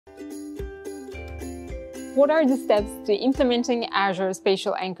What are the steps to implementing Azure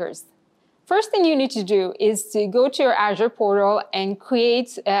Spatial Anchors? First thing you need to do is to go to your Azure portal and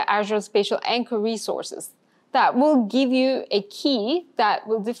create Azure Spatial Anchor resources. That will give you a key that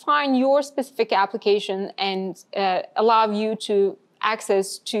will define your specific application and allow you to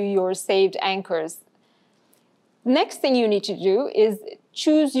access to your saved anchors. Next thing you need to do is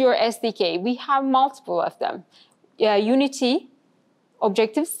choose your SDK. We have multiple of them. Unity,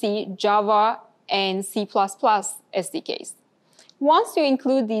 Objective-C, Java, and C++ SDKs. Once you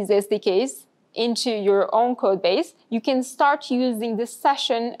include these SDKs into your own code base, you can start using the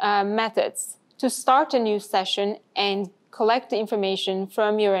session methods to start a new session and collect the information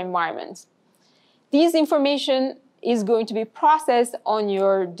from your environment. This information is going to be processed on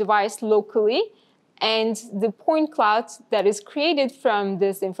your device locally, and the point cloud that is created from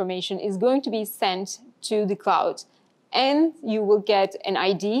this information is going to be sent to the cloud. And you will get an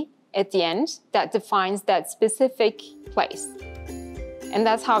ID at the end that defines that specific place. And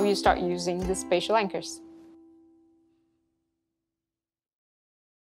that's how you start using the spatial anchors.